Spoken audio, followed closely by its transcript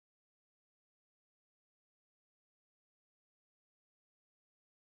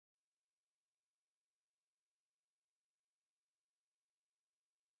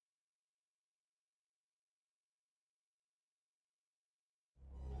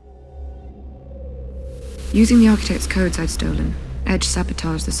Using the architect's codes I'd stolen, Edge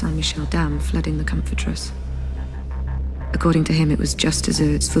sabotaged the Saint-Michel Dam, flooding the Comfortress. According to him, it was just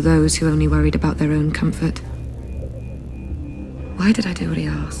desserts for those who only worried about their own comfort. Why did I do what he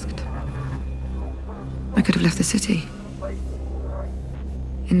asked? I could have left the city.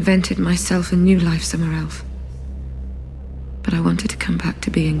 Invented myself a new life somewhere else. But I wanted to come back to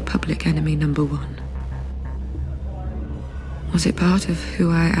being public enemy number one. Was it part of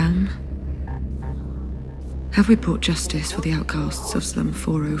who I am? Have we brought justice for the outcasts of Slum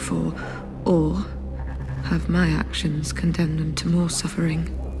 404, or have my actions condemned them to more suffering?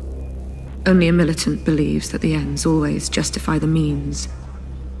 Only a militant believes that the ends always justify the means.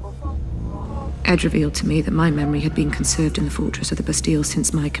 Ed revealed to me that my memory had been conserved in the fortress of the Bastille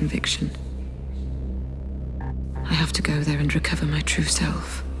since my conviction. I have to go there and recover my true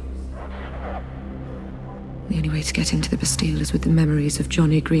self. The only way to get into the Bastille is with the memories of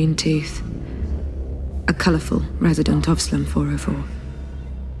Johnny Greenteeth, a colourful resident of Slum 404.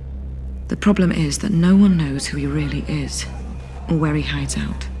 The problem is that no one knows who he really is, or where he hides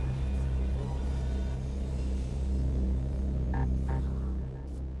out.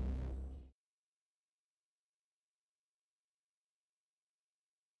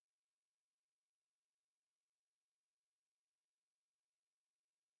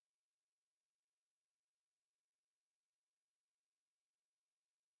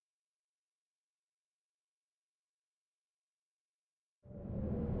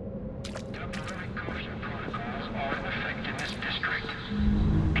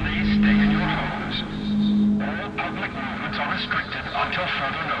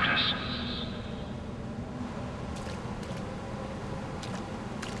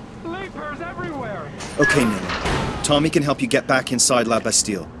 Okay, Nilin. Tommy can help you get back inside La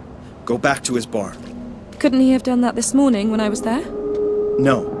Bastille. Go back to his barn. Couldn't he have done that this morning when I was there?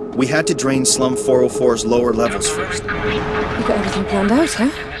 No. We had to drain Slum 404's lower levels first. You got everything planned out, huh?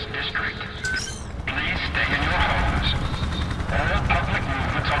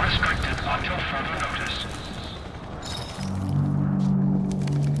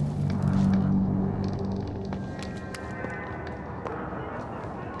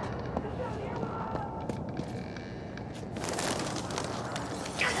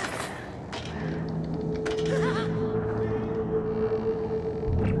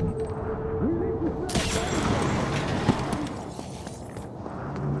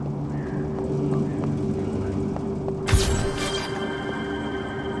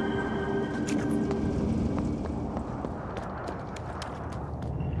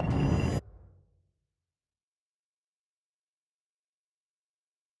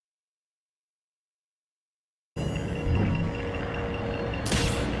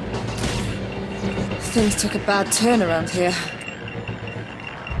 Things took a bad turn around here.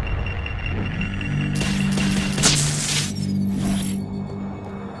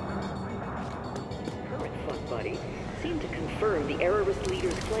 Current Fun Buddy seemed to confirm the errorist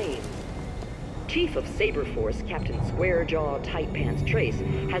leader's claims. Chief of Saber Force, Captain Squarejaw Tight Pants Trace,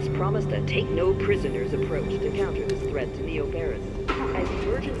 has promised a take-no-prisoners approach to counter this threat to Neo-Paris. As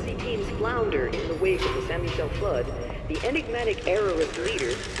emergency teams flounder in the wake of the Saint-Michel flood, the enigmatic errorist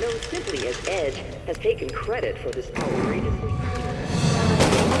leader, known simply as Edge, has taken credit for this outrageously...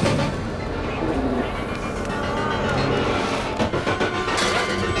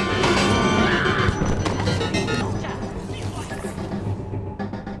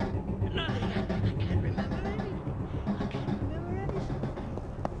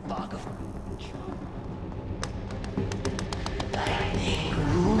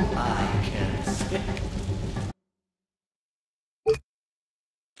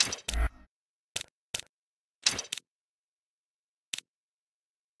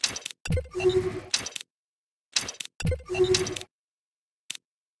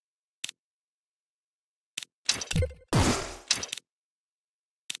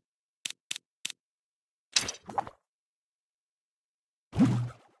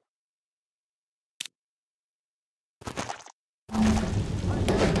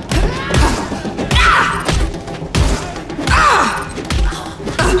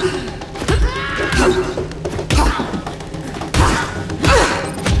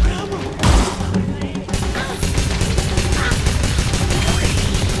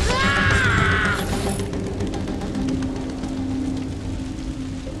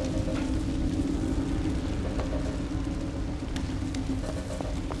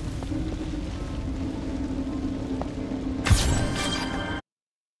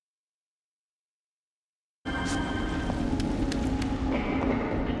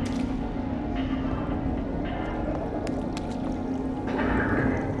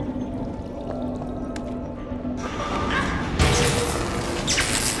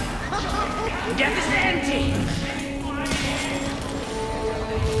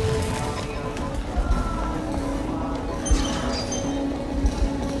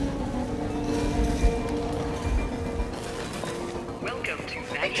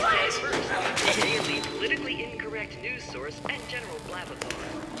 resource and general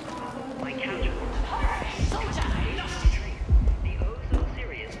blabberthor. My casual. The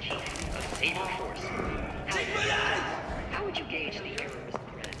oh-so-serious chief of Saber Force. How would you gauge the error's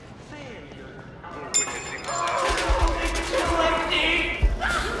threat?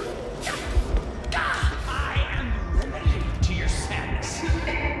 I am the remedy to your sadness.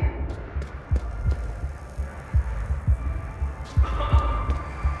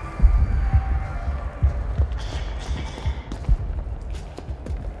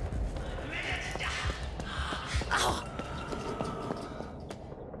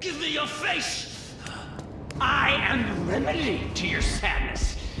 Give me your face! I am the remedy to your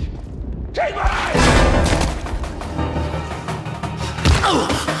sadness. Take my eyes!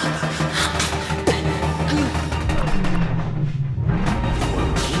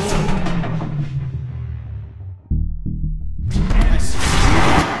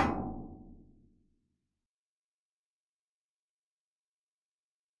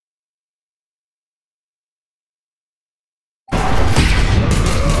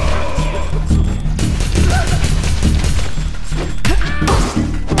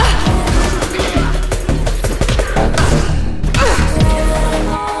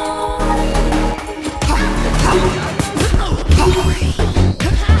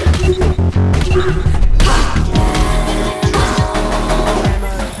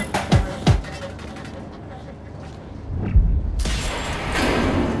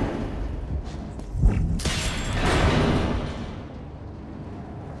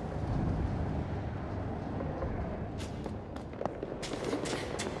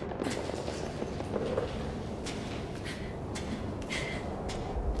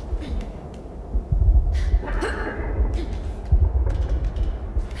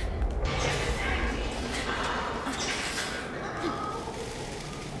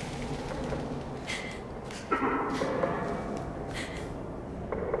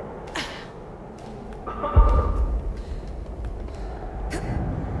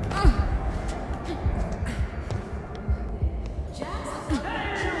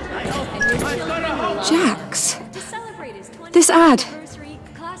 Jax. This ad.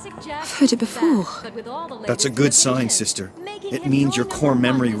 I've heard it before. That's a good sign, sister. It means your core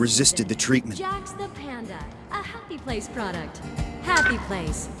memory resisted the treatment. Jax the Panda, a Happy Place product. Happy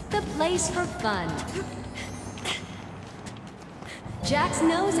Place, the place for fun. Jax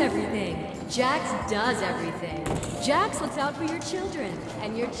knows everything. Jax does everything. Jax looks out for your children,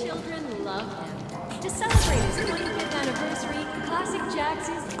 and your children love him. To celebrate his 25th anniversary, Classic Jax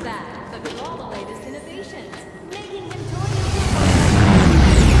is back, but with all the latest innovations, making him toy.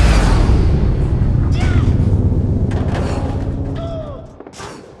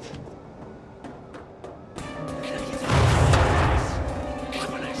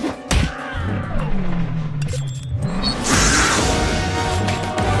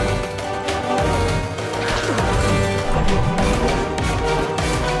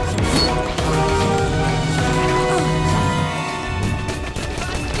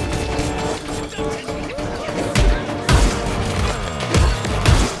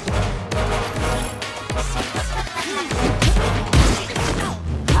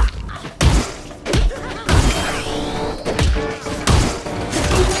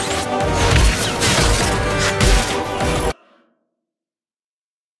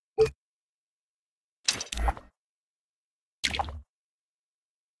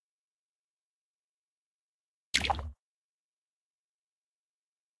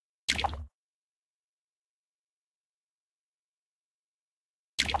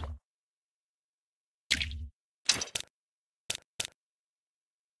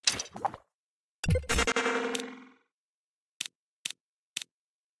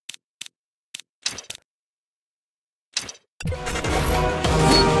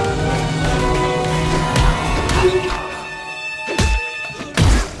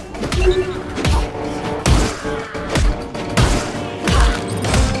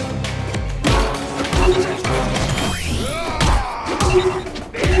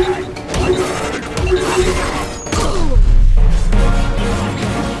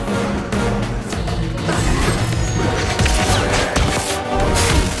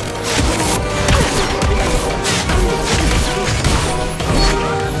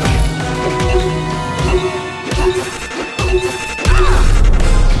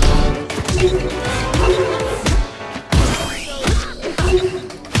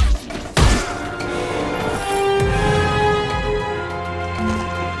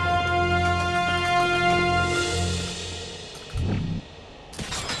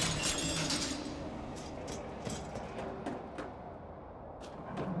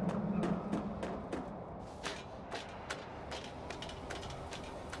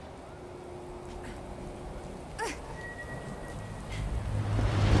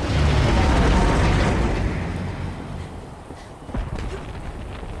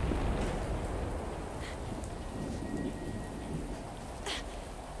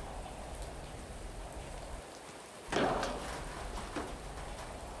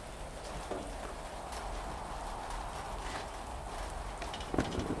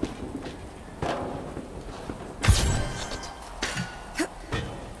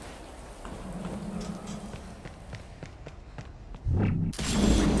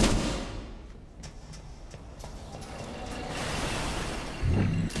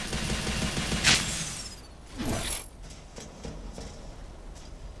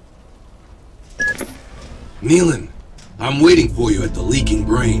 Nilin, I'm waiting for you at the Leaking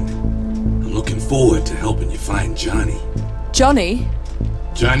Brain. I'm looking forward to helping you find Johnny. Johnny?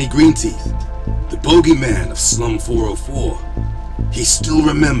 Johnny Greenteeth, the bogeyman of Slum 404. He still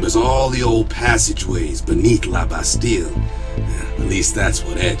remembers all the old passageways beneath La Bastille. At least that's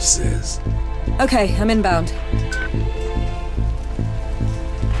what Edge says. Okay, I'm inbound.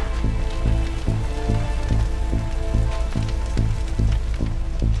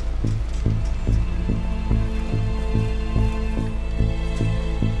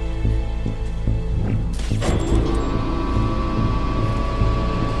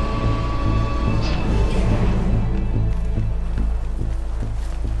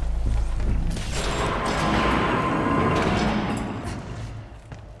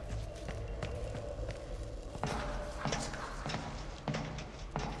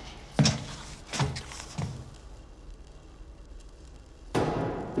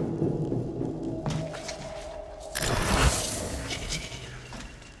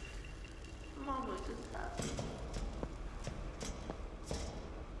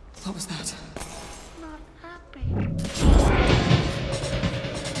 What was that? Not happy.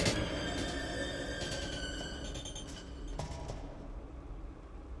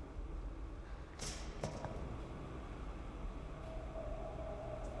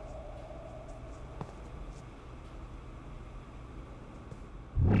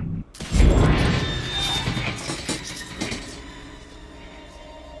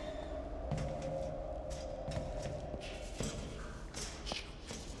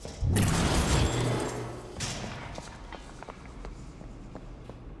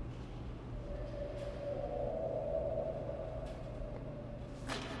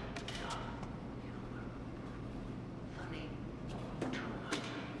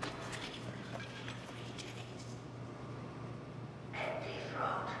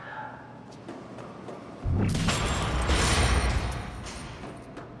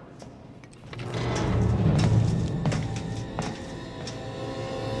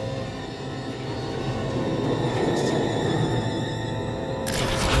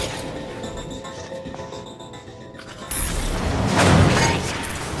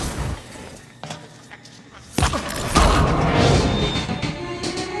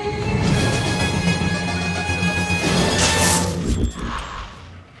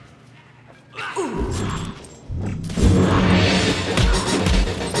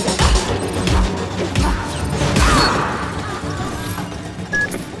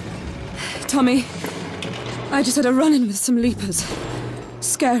 Tommy, I just had a run-in with some leapers.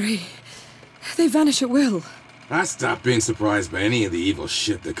 Scary. They vanish at will. I stopped being surprised by any of the evil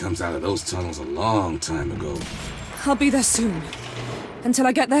shit that comes out of those tunnels a long time ago. I'll be there soon. Until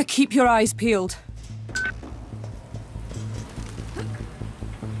I get there, keep your eyes peeled.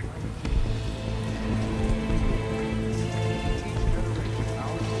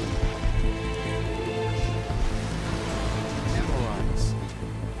 Memorise.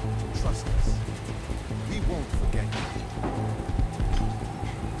 Trust us. We won't forget you.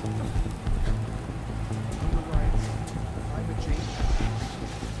 Memorise. Climate change.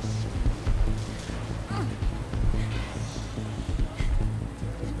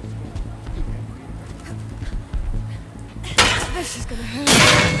 This is gonna hurt.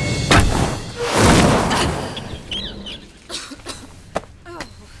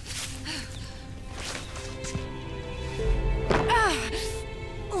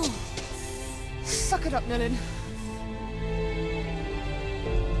 Suck it up, Nilin.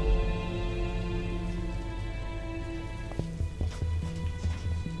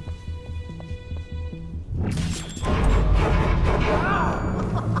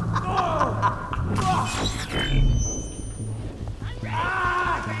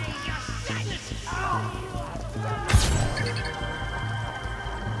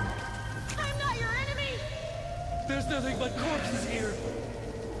 I'm not your enemy! There's nothing but corpses here.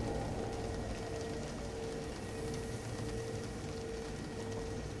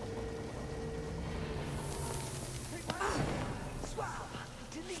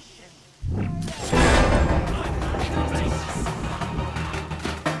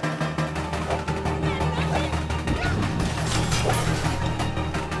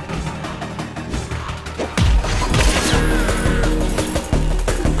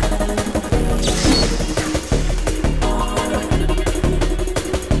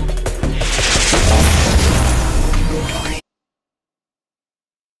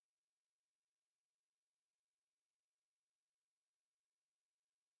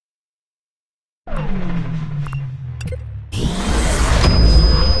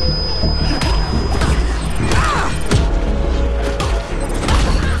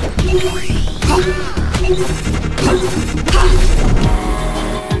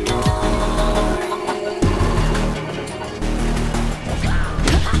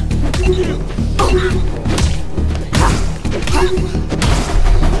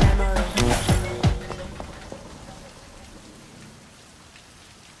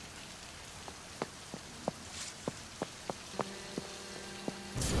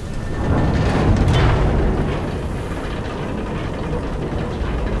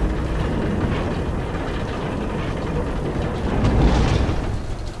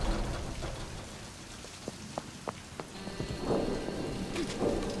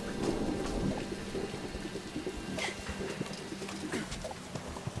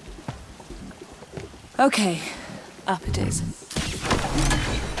 Okay, up it is.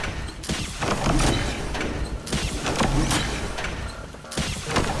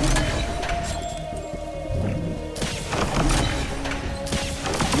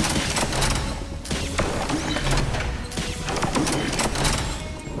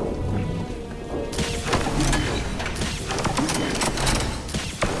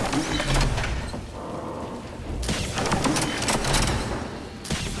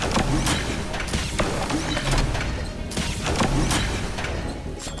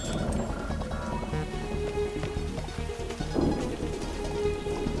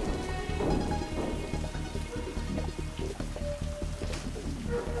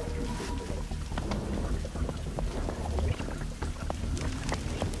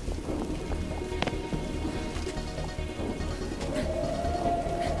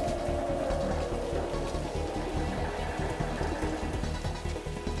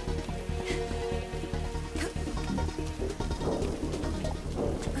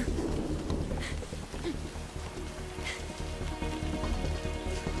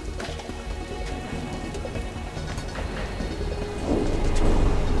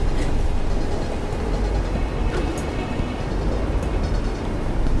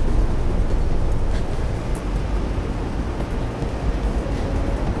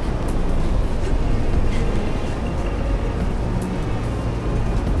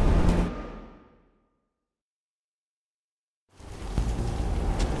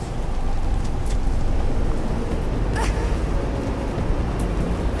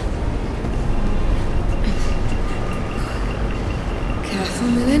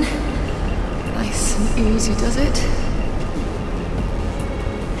 Nilin. Nice and easy, does it?